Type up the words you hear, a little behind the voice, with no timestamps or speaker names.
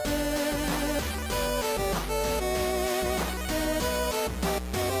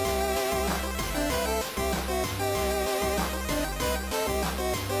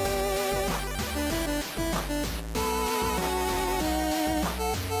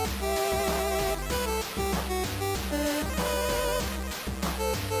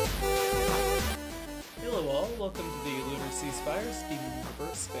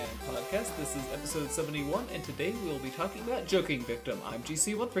Podcast. This is episode 71, and today we'll be talking about Joking Victim. I'm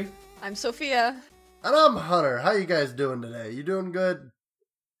GC13. I'm Sophia. And I'm Hunter. How you guys doing today? You doing good?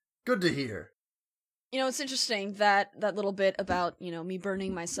 Good to hear. You know, it's interesting that little bit about, me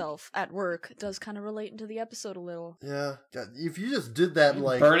burning myself at work does kind of relate into the episode a little. Yeah. God, if you just did that and,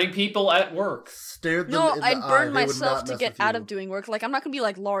 burning people at work. Stared them in the eye, I'd burn they would myself not to mess get with you. out of doing work. Like, I'm not gonna be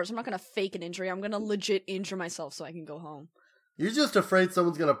like Lars. I'm not gonna fake an injury. I'm gonna legit injure myself so I can go home. You're just afraid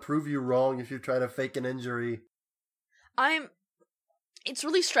someone's gonna prove you wrong if you try to fake an injury. It's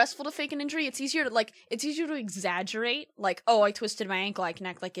really stressful to fake an injury. It's easier to exaggerate. Like, oh, I twisted my ankle. I can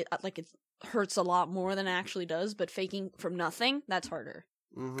act like it hurts a lot more than it actually does. But faking from nothing, that's harder.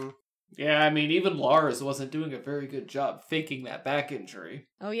 Mm-hmm. Yeah, I mean, even Lars wasn't doing a very good job faking that back injury.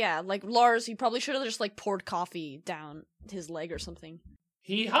 Oh yeah, like Lars, he probably should have just poured coffee down his leg or something.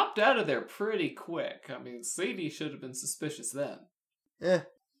 He hopped out of there pretty quick. I mean, Sadie should have been suspicious then.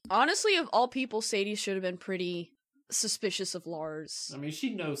 Honestly, of all people, Sadie should have been pretty suspicious of Lars. I mean,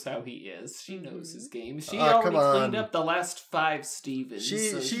 she knows how he is. She knows his game. She come already on. cleaned up the last 5 Stevens, She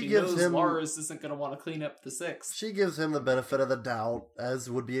so she gives knows him- Lars isn't going to want to clean up the 6th. She gives him the benefit of the doubt, as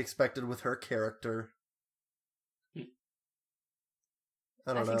would be expected with her character. I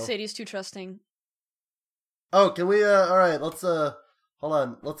don't know. think Sadie's too trusting. Oh, can we, alright, let's, hold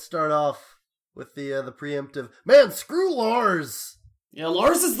on. Let's start off with the preemptive. Man, screw Lars! Yeah,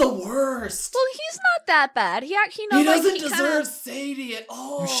 Lars is the worst! Well, he's not that bad. He doesn't deserve Sadie at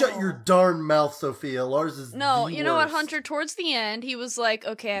all! You shut your darn mouth, Sophia. Lars is No, the you know what, worst. Hunter? Towards the end, he was like,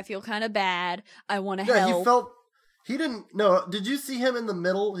 okay, I feel kind of bad. I want to Yeah, help. he didn't, no, did you see him in the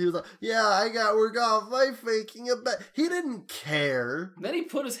middle? He was like, yeah, I got work off my faking a bet. He didn't care. Then he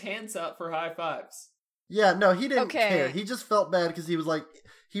put his hands out for high fives. Yeah, no, he didn't Okay. care. He just felt bad because he was like,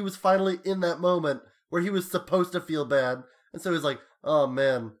 he was finally in that moment where he was supposed to feel bad. And so he was like, oh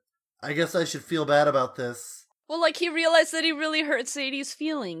man, I guess I should feel bad about this. Well, he realized that he really hurt Sadie's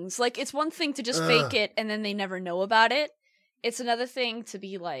feelings. Like, it's one thing to just fake it and then they never know about it. It's another thing to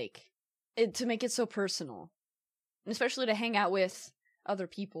be to make it so personal. And especially to hang out with other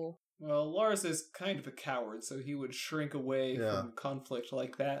people. Well, Lars is kind of a coward, so he would shrink away from conflict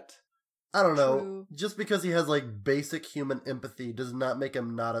like that. I don't know. True. Just because he has basic human empathy does not make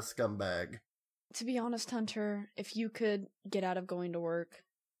him not a scumbag. To be honest, Hunter, if you could get out of going to work,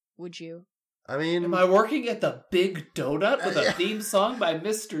 would you? I mean, Am I working at the Big Donut with a Yeah. theme song by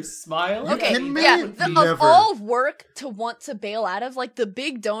Mr. Smile? You Okay, kidding me? yeah, Never. of all work to want to bail out of, the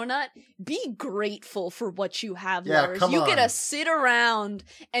Big Donut, be grateful for what you have, Yeah, Lars. come You get on. to sit around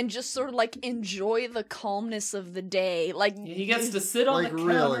and just sort of, enjoy the calmness of the day. He gets to sit on the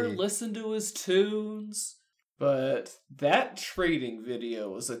counter, really. listen to his tunes. But that trading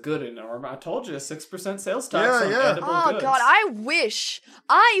video was a good one, Norm. I told you, 6% sales tax on Yeah. edible Oh goods. god,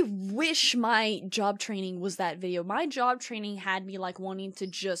 I wish my job training was that video. My job training had me wanting to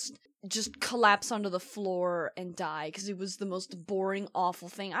just collapse onto the floor and die because it was the most boring, awful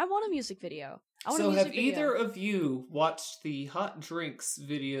thing. I want a music video. So have either of you watched the hot drinks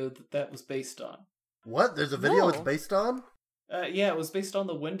video that was based on? what? There's a video it's No. based on? Yeah, it was based on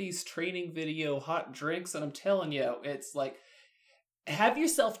the Wendy's training video, Hot Drinks, and I'm telling you, it's have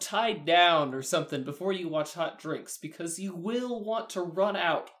yourself tied down or something before you watch Hot Drinks, because you will want to run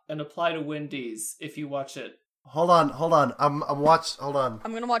out and apply to Wendy's if you watch it. Hold on. Hold on. I'm gonna watch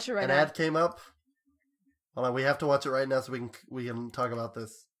it right An now. ad came up. Hold on, we have to watch it right now so we can talk about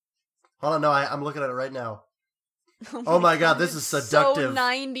this. Hold on, no, I'm looking at it right now. Oh my god, this is it's seductive. So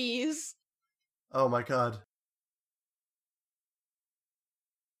 90s. Oh my god.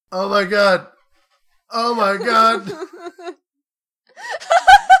 Oh my god. Oh my god.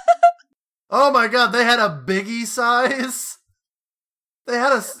 Oh my god, they had a biggie size? They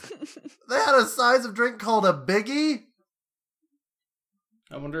had a size of drink called a biggie?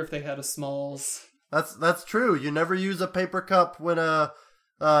 I wonder if they had a Smalls. That's true. You never use a paper cup when you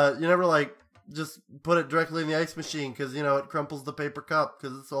never just put it directly in the ice machine because it crumples the paper cup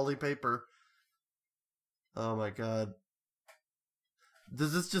because it's only paper. Oh my god.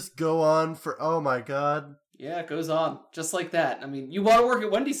 Does this just go on for? Oh my god. Yeah, it goes on just like that. I mean, you want to work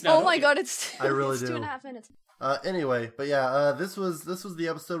at Wendy's now? Oh don't my you? god, it's I really it's do. 2.5 minutes. Anyway, but yeah, this was the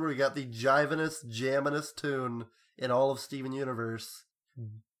episode where we got the jivinest, jamminest tune in all of Steven Universe.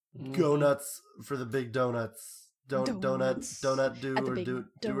 Mhm. Go nuts for the big donuts. Donut do At the or big do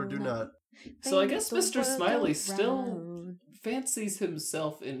or do donut. not. So I They guess make Mr. the world Smiley go still round. fancies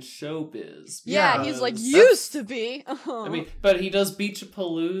himself in showbiz. Yeah, Yeah, he's because used to be. I mean, but he does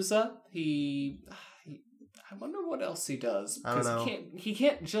Beachapalooza. I wonder what else he does. I don't 'Cause know. He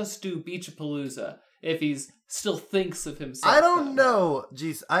can't just do Beachapalooza. if he's still thinks of himself. I don't know.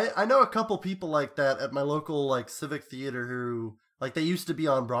 Jeez, I know a couple people like that at my local like civic theater who like they used to be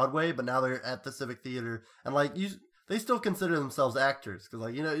on Broadway, but now they're at the civic theater, and like they still consider themselves actors because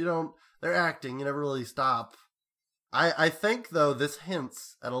like you don't they're acting. You never really stop. I think though this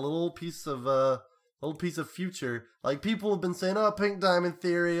hints at a little piece of future. Like people have been saying, "Oh, Pink Diamond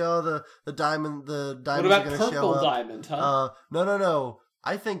Theory. Oh, the diamonds What are about going to show Purple up." Diamond, huh? No.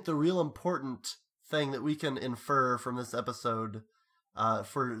 I think the real important thing that we can infer from this episode,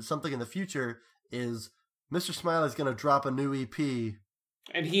 for something in the future, is Mr. Smiley's going to drop a new EP.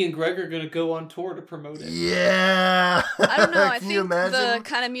 And he and Greg are going to go on tour to promote it. Yeah! I don't know. I Can you think imagine? the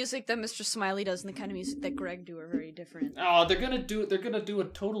kind of music that Mr. Smiley does and the kind of music that Greg do are very different. Oh, they're gonna do a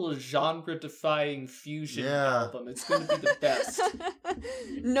total genre-defying fusion album. It's gonna be the best.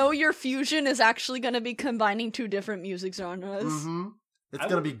 Know Your Fusion is actually going to be combining two different music genres. Mm-hmm. It's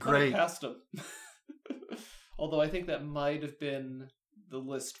going to be great. Past them. Although I think that might have been the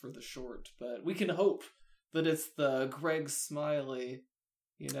list for the short, but we can hope that it's the Greg Smiley,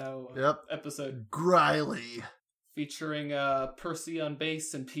 episode. Griley. Featuring Percy on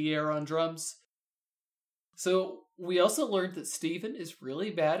bass and Pierre on drums. So we also learned that Steven is really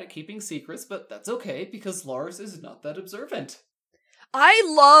bad at keeping secrets, but that's okay because Lars is not that observant. I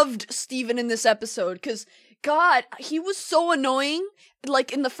loved Steven in this episode because, God, he was so annoying.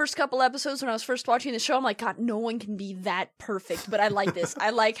 Like, in the first couple episodes when I was first watching the show, I'm like, God, no one can be that perfect, but I like this. I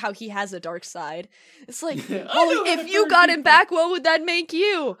like how he has a dark side. It's like, if you got him back, what would that make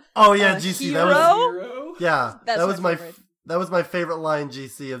you? Oh, yeah, GC, hero? that was... Yeah, That's that was my favorite line,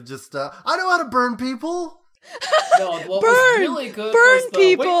 GC, of just, I know how to burn people! No, what was really good burn was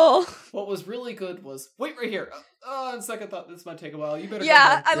people! What was really good was, wait right here. On second thought, this might take a while. You better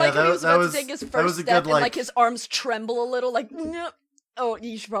Yeah, go I like how he was about to take his first step and like his arms tremble a little, like, oh,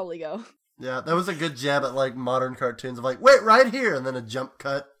 you should probably go. Yeah, that was a good jab at like modern cartoons of like, wait right here, and then a jump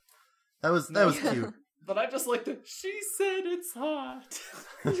cut. That was cute. But I just like she said it's hot.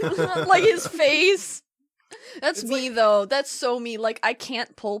 Like his face. That's me though. That's so me. Like I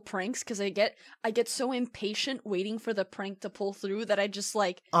can't pull pranks because I get so impatient waiting for the prank to pull through that I just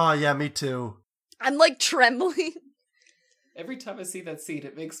like. Oh yeah, me too. I'm like trembling. Every time I see that scene,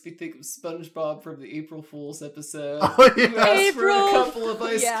 it makes me think of SpongeBob from the April Fool's episode. Oh, yeah. You asked for a couple of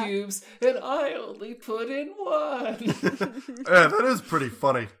ice cubes, and I only put in one. Yeah, that is pretty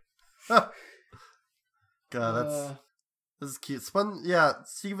funny. God, this is cute.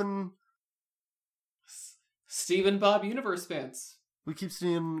 Steven Bob Universe fans. We keep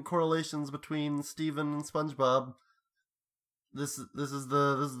seeing correlations between Steven and SpongeBob. This is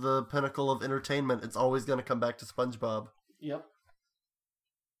the pinnacle of entertainment. It's always going to come back to SpongeBob. Yep.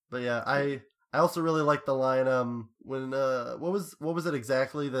 But yeah, I also really like the line when what was it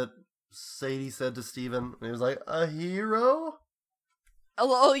exactly that Sadie said to Steven? He was like, "A hero?"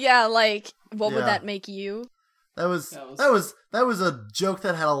 Oh yeah, like what would that make you? That was a joke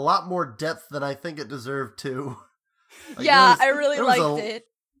that had a lot more depth than I think it deserved to. Like, I really liked it.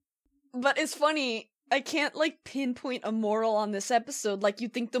 But it's funny, I can't like pinpoint a moral on this episode. Like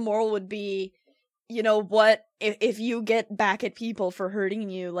you'd think the moral would be, you know what, if you get back at people for hurting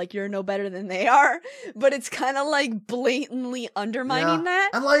you, like you're no better than they are. But it's kind of like blatantly undermining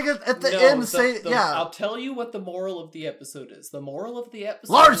that. And like at the end, I'll tell you what the moral of the episode is. The moral of the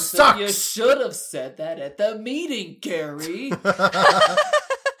episode Lars is sucks! that you should have said that at the meeting, Gary.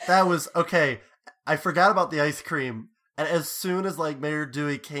 That was, okay, I forgot about the ice cream. And as soon as like Mayor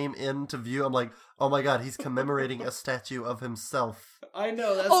Dewey came into view, I'm like, oh my god, he's commemorating a statue of himself. I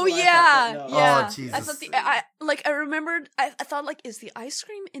know. That's oh yeah. Oh Jesus! I thought I remembered. I thought like, is the ice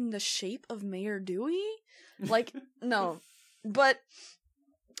cream in the shape of Mayor Dewey? Like no, but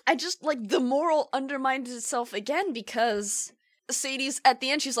I just like the moral undermined itself again because Sadie's at the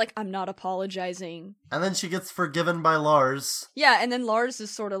end. She's like, I'm not apologizing, and then she gets forgiven by Lars. Yeah, and then Lars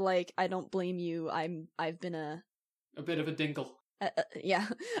is sort of like, I don't blame you. I've been a bit of a dingle.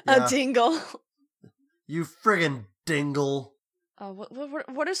 A dingle. You friggin' dingle.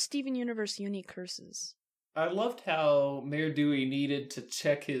 What are Steven Universe unique curses? I loved how Mayor Dewey needed to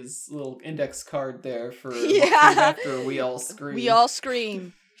check his little index card there for after we all scream. We all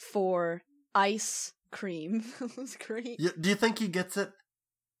scream for ice cream. It was great. Do you think he gets it?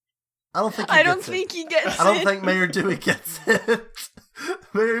 I don't think he gets it. I don't think Mayor Dewey gets it.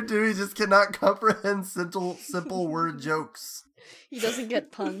 Mayor Dewey just cannot comprehend simple word jokes. He doesn't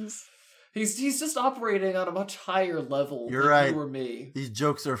get puns. He's just operating on a much higher level You're than right. you or me. These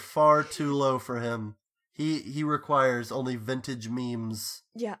jokes are far too low for him. He requires only vintage memes.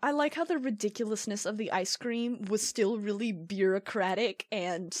 Yeah, I like how the ridiculousness of the ice cream was still really bureaucratic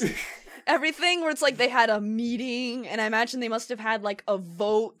and everything, where it's like they had a meeting, and I imagine they must have had like a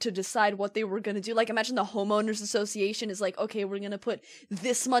vote to decide what they were gonna do. Like, imagine the homeowners association is like, okay, we're gonna put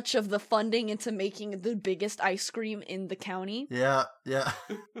this much of the funding into making the biggest ice cream in the county. Yeah.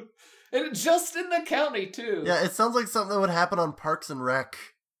 And just in the county, too. Yeah, it sounds like something that would happen on Parks and Rec.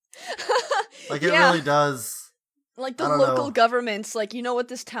 Like, it Yeah. really does. Like the I don't local know. governments, like, you know what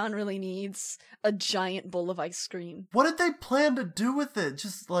this town really needs? A giant bowl of ice cream. What did they plan to do with it?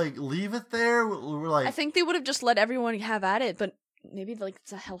 Just, like, leave it there? We're like... I think they would have just let everyone have at it, but maybe, like,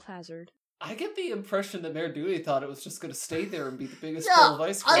 it's a health hazard. I get the impression that Mayor Dewey thought it was just going to stay there and be the biggest Yeah, bowl of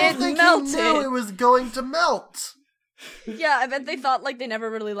ice I cream. don't It think melted. he knew it was going to melt. Yeah, I bet they thought, like, they never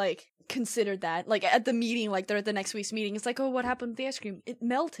really, like, considered that. Like, at the meeting, like, they're at the next week's meeting, it's like, oh, what happened with the ice cream? It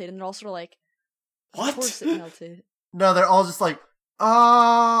melted, and they're all sort of like, What? of course it melted. No, they're all just like,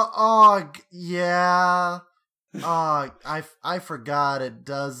 yeah. I forgot it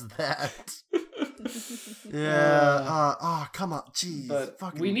does that. Yeah. Come on. Jeez. But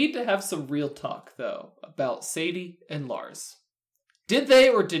fucking... we need to have some real talk, though, about Sadie and Lars. Did they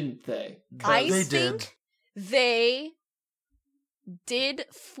or didn't they? I They think they did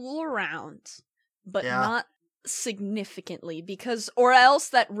fool around, but Yeah. not significantly, because or else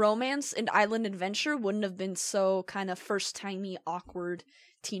that romance and island adventure wouldn't have been so kind of first-timey, awkward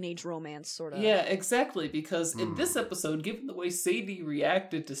teenage romance sort of. Yeah, exactly, because in this episode, given the way Sadie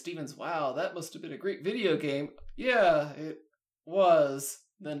reacted to Steven's, wow, that must have been a great video game. Yeah, it was.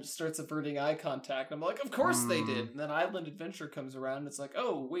 Then starts averting eye contact. I'm like, of course they did. And then Island Adventure comes around, and it's like,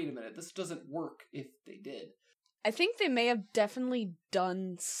 oh, wait a minute, this doesn't work if they did. I think they may have definitely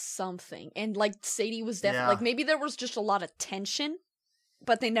done something, and like Sadie was definitely Yeah. like maybe there was just a lot of tension,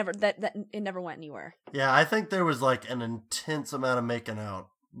 but they never that it never went anywhere. Yeah, I think there was like an intense amount of making out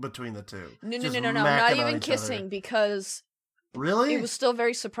between the two. No, Just not macking on even each kissing, other. because Really? it was still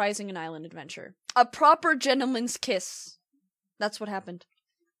very surprising in Island Adventure. A proper gentleman's kiss. That's what happened.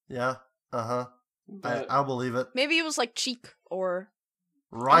 Yeah. Uh-huh. But I'll believe it. Maybe it was like cheek, or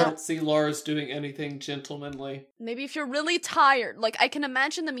I Right. don't see Lars doing anything gentlemanly. maybe if you're really tired. Like, I can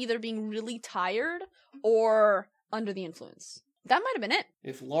imagine them either being really tired or under the influence. That might have been it.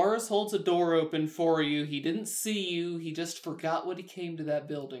 If Lars holds a door open for you, he didn't see you, he just forgot what he came to that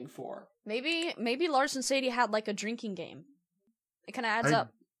building for. Maybe Lars and Sadie had like a drinking game. It kind of adds I-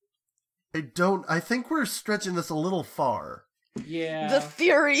 up. I think we're stretching this a little far. Yeah. The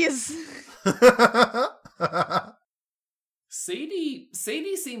theories.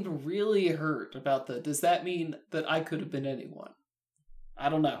 Sadie seemed really hurt about does that mean that I could have been anyone? I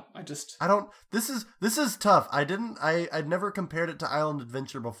don't know. This is tough. I'd never compared it to Island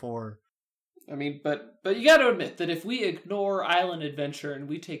Adventure before. I mean, but you got to admit that if we ignore Island Adventure and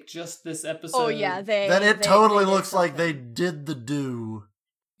we take just this episode, Oh yeah, Then it they totally did looks like they something. did the do.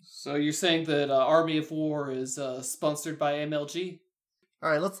 So you're saying that Army of War is sponsored by MLG? All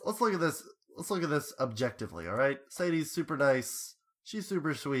right, let's look at this. Let's look at this objectively. All right, Sadie's super nice. She's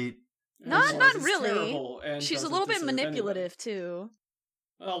super sweet. Not Lars is really. terrible and She's a doesn't little bit deserve anybody. manipulative too.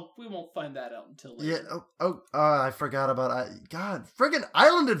 Well, we won't find that out until Yeah. later. I forgot about God. Friggin'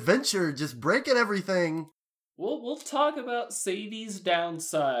 Island Adventure, just breaking everything. We'll talk about Sadie's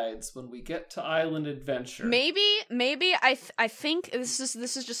downsides when we get to Island Adventure. Maybe I think this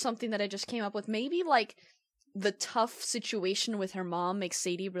is just something that I just came up with. Maybe like the tough situation with her mom makes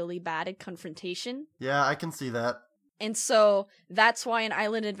Sadie really bad at confrontation. Yeah, I can see that. And so that's why in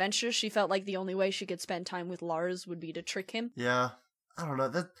Island Adventure she felt like the only way she could spend time with Lars would be to trick him. Yeah, I don't know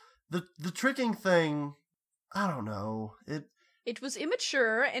that the tricking thing. I don't know it. It was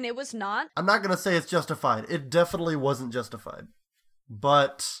immature and it was not. I'm not gonna say it's justified. It definitely wasn't justified.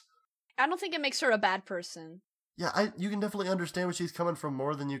 But I don't think it makes her a bad person. yeah, you can definitely understand where she's coming from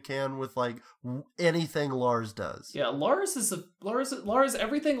more than you can with like anything Lars does. Yeah, Lars.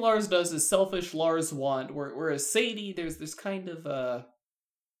 Everything Lars does is selfish. Lars want. Whereas Sadie, there's kind of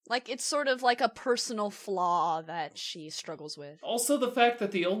Like, it's sort of like a personal flaw that she struggles with. also the fact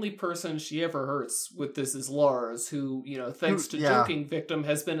that the only person she ever hurts with this is Lars, who, thanks to Yeah. Joking Victim,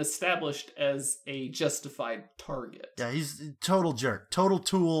 has been established as a justified target. Yeah, he's a total jerk, total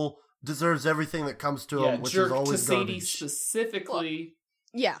tool, deserves everything that comes to Yeah, him, which jerk is always to Sadie garbage. specifically.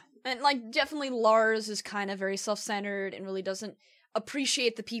 Yeah. And, like, definitely Lars is kind of very self-centered and really doesn't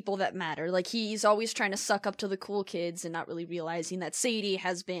appreciate the people that matter. Like, he's always trying to suck up to the cool kids and not really realizing that Sadie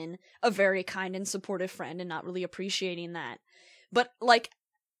has been a very kind and supportive friend and not really appreciating that. But, like,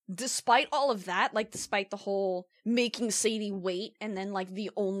 despite all of that, like, despite the whole making Sadie wait and then, like,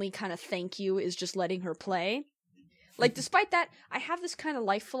 the only kind of thank you is just letting her play, like, despite that, I have this kind of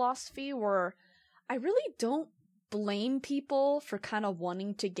life philosophy where I really don't blame people for kind of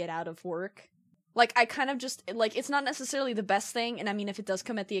wanting to get out of work. Like, I kind of just, like, it's not necessarily the best thing, and I mean, if it does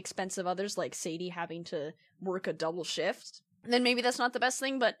come at the expense of others, like Sadie having to work a double shift, then maybe that's not the best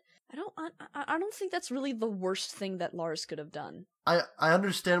thing, but I don't think that's really the worst thing that Lars could have done. I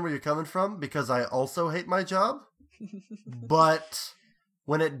understand where you're coming from, because I also hate my job, but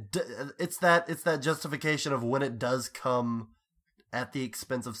when it's that justification of when it does come at the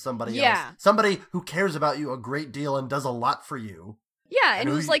expense of somebody else. Somebody who cares about you a great deal and does a lot for you. Yeah, and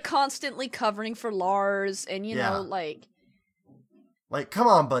who's, like, constantly covering for Lars, and, you know, like... Like, come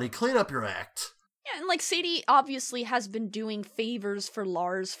on, buddy, clean up your act. Yeah, and, like, Sadie obviously has been doing favors for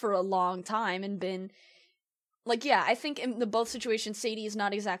Lars for a long time, and been... Like, yeah, I think in the both situations, Sadie is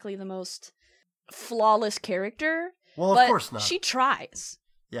not exactly the most flawless character. Well, of course not. She tries.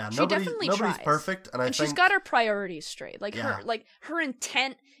 Yeah, nobody's perfect, and I think she's got her priorities straight. Like, Yeah. her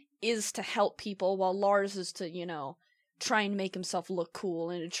intent is to help people, while Lars is to, you know, try and make himself look cool,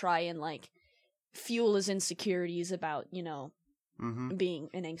 and to try and, like, fuel his insecurities about, you know, being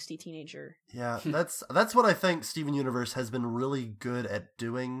an angsty teenager. Yeah, that's what I think Steven Universe has been really good at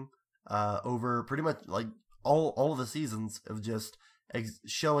doing over pretty much, like, all of the seasons, of just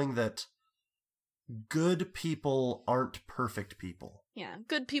showing that good people aren't perfect people. Yeah,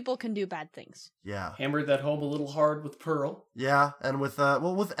 good people can do bad things. Yeah. Hammered that home a little hard with Pearl. Yeah, and with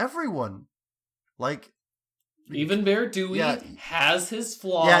with everyone. Like, even Mayor Dewey has his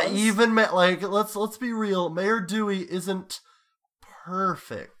flaws. Yeah, even like let's be real, Mayor Dewey isn't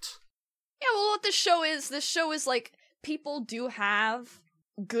perfect. Yeah, well, what this show is like, people do have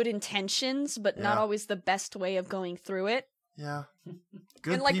good intentions, but not always the best way of going through it. Yeah.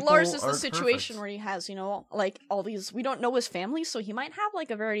 Good and, like, people Lars is the aren't situation perfect. where he has, you know, like, all these, we don't know his family, so he might have,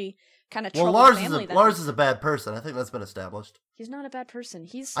 like, a very kind of Well, troubled family. Lars is a bad person. I think that's been established. He's not a bad person.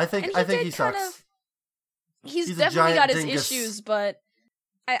 I think he sucks. He's definitely got his dingus. issues, but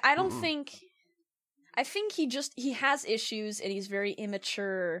I don't think... I think he has issues, and he's very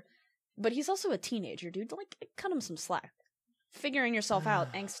immature, but he's also a teenager, dude. Like, cut him some slack. Figuring yourself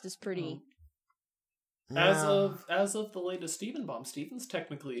out, angst is pretty... Yeah. As of the latest Steven bomb, Steven's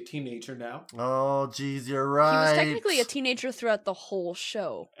technically a teenager now. Oh, geez, you're right. He was technically a teenager throughout the whole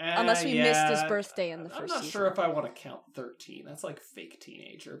show, unless we missed his birthday in the first season. I'm not sure if I want to count 13. That's like fake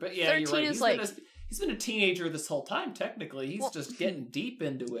teenager. But yeah, 13 you're right. is He's been a teenager this whole time, technically. He's just getting deep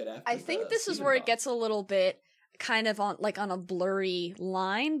into it after I think this is where it gets a little bit kind of on a blurry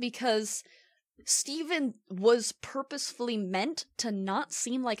line, because Steven was purposefully meant to not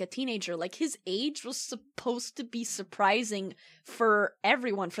seem like a teenager. Like, his age was supposed to be surprising for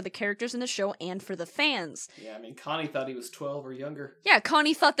everyone, for the characters in the show and for the fans. Yeah, I mean, Connie thought he was 12 or younger. Yeah,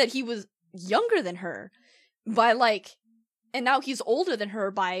 Connie thought that he was younger than her by, like, and now he's older than her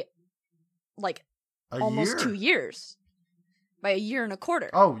by, like, almost 2 years. By a year and a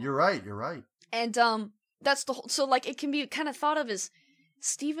quarter. Oh, you're right. And, that's the whole, so, like, it can be kind of thought of as,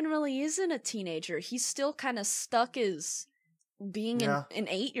 Steven really isn't a teenager. He's still kind of stuck as being an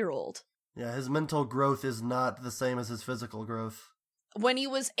 8-year-old. Yeah, his mental growth is not the same as his physical growth. When he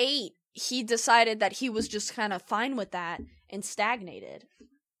was 8, he decided that he was just kind of fine with that and stagnated.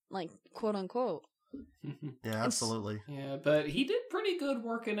 Like, quote unquote. Yeah, absolutely. Yeah, but he did pretty good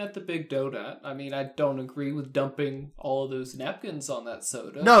working at the Big Donut. I mean, I don't agree with dumping all of those napkins on that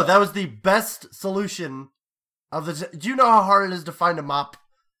soda. No, that was the best solution of the... Do you know how hard it is to find a mop?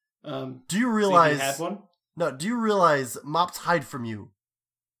 Do you realize... So you had one? No, do you realize mops hide from you?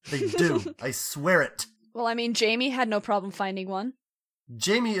 They do. I swear it. Well, I mean, Jamie had no problem finding one.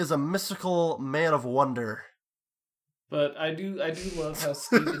 Jamie is a mystical man of wonder. But I do love how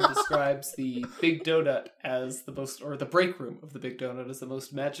Steven describes the Big Donut as the most, or the break room of the Big Donut as the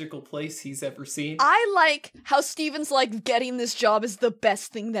most magical place he's ever seen. I like how Steven's like, getting this job is the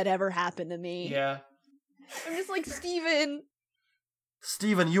best thing that ever happened to me. Yeah. I'm just like,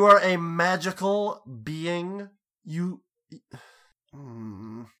 Steven, you are a magical being. You...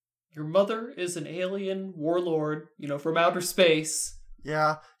 Your mother is an alien warlord, from outer space.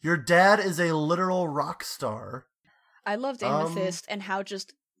 Yeah, your dad is a literal rock star. I loved Amethyst and how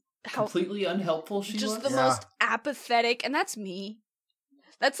completely unhelpful she was. Just the most apathetic, and that's me.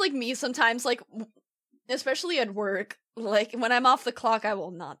 That's like me sometimes, like, especially at work. Like, when I'm off the clock, I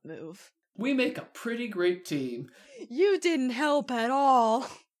will not move. We make a pretty great team. You didn't help at all.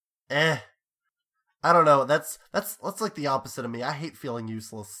 I don't know. That's like the opposite of me. I hate feeling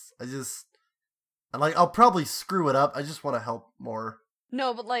useless. I'll probably screw it up. I just want to help more.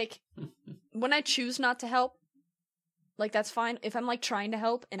 No, but like, when I choose not to help, like, that's fine. If I'm like trying to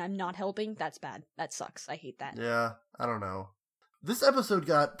help and I'm not helping, that's bad. That sucks. I hate that. Yeah, I don't know. This episode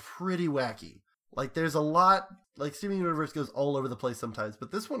got pretty wacky. Like, there's a lot like Steven Universe goes all over the place sometimes,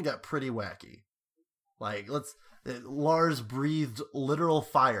 but this one got pretty wacky. Like, Lars breathed literal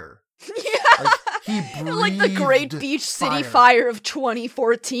fire. Yeah. Like, he breathed like the Great Beach City Fire of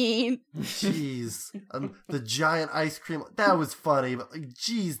 2014. Jeez. The giant ice cream. That was funny, but like,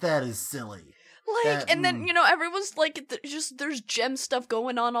 geez, that is silly. Like, and then, you know, everyone's like, there's gem stuff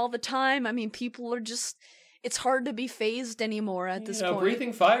going on all the time. I mean, people are just, it's hard to be phased anymore at this point.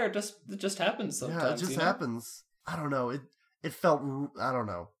 Breathing fire just happens sometimes. Yeah, it just happens. I don't know. It felt, I don't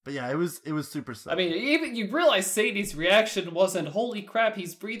know. But yeah, it was super silly. I mean, even you realize Sadie's reaction wasn't, holy crap,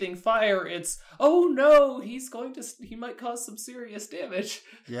 he's breathing fire. It's, oh no, he might cause some serious damage.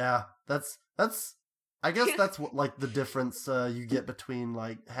 Yeah, that's I guess that's what, like, the difference you get between,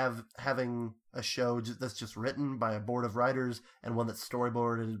 like, having a show that's just written by a board of writers and one that's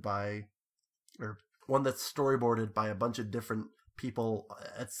storyboarded by a bunch of different people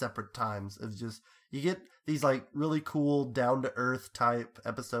at separate times. It's just, you get these, like, really cool down-to-earth type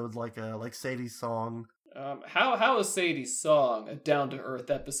episodes like Sadie's song. How is Sadie's song a down-to-earth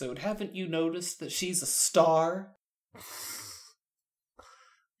episode? Haven't you noticed that she's a star?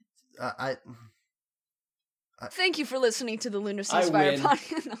 Thank you for listening to the Lunacy Spire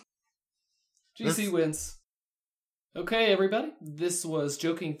podcast. GC wins. Okay, everybody. This was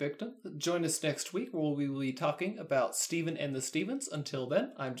Joking Victim. Join us next week where we will be talking about Steven and the Stevens. Until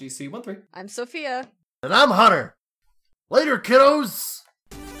then, I'm GC13. I'm Sophia. And I'm Hunter. Later, kiddos!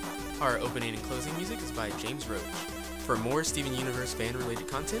 Our opening and closing music is by James Roach. For more Steven Universe fan-related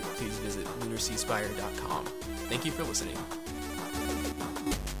content, please visit LunarSeaSpire.com. Thank you for listening.